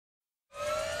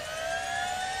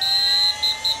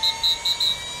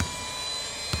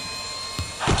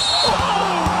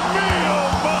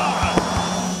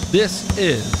This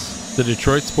is the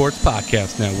Detroit Sports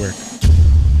Podcast Network.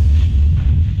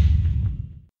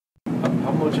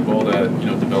 How much of all that,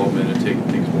 development and taking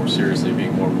things more seriously,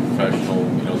 being more professional,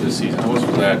 this season, how much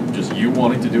was that just you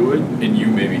wanting to do it and you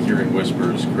maybe hearing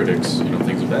whispers, critics,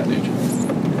 things of that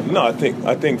nature? No, I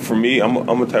think for me, I'm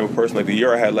a type of person, like the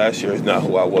year I had last year is not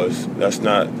who I was. That's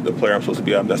not the player I'm supposed to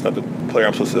be. That's not the player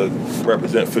I'm supposed to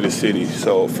represent for the city.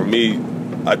 So for me,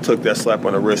 I took that slap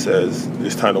on the wrist as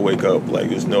it's time to wake up. Like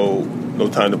there's no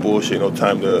time to bullshit, no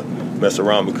time to mess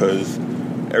around, because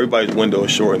everybody's window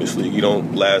is short in this league. You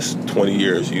don't last 20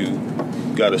 years. You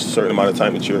got a certain amount of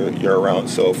time that you're around.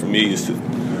 So for me, it's to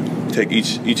take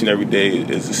each and every day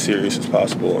as serious as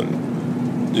possible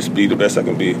and just be the best I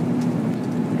can be.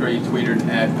 You tweeted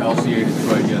at LCA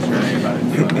Detroit yesterday about it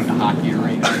feeling like a hockey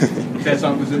arena.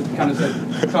 Was it kind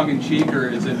of tongue-in-cheek, or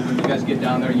is it when you guys get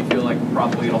down there you feel like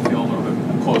probably it'll feel a little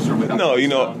bit closer without? No,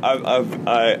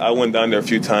 I went down there a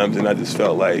few times and I just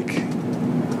felt like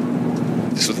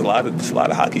this was a lot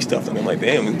of hockey stuff, and I'm like,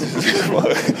 damn.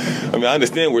 I mean, I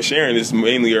understand we're sharing this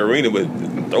mainly arena, but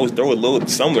throw a little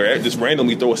somewhere, just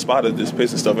randomly throw a spot of this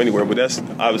Pistons stuff anywhere. But that's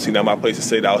obviously not my place to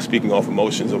say that. I was speaking off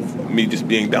emotions of me just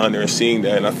being down there and seeing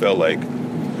that, and I felt like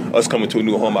us coming to a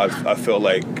new home, I felt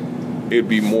like it'd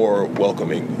be more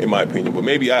welcoming, in my opinion. But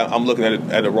maybe I'm looking at it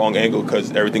at a wrong angle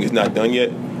because everything is not done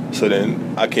yet. So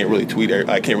then I can't really tweet.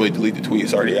 I can't really delete the tweet.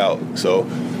 It's already out. So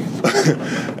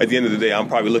at the end of the day, I'm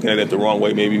probably looking at it the wrong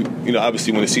way. Maybe,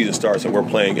 obviously when the season starts and we're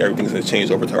playing, everything's going to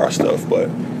change over to our stuff. But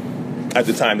at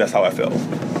the time, that's how I felt.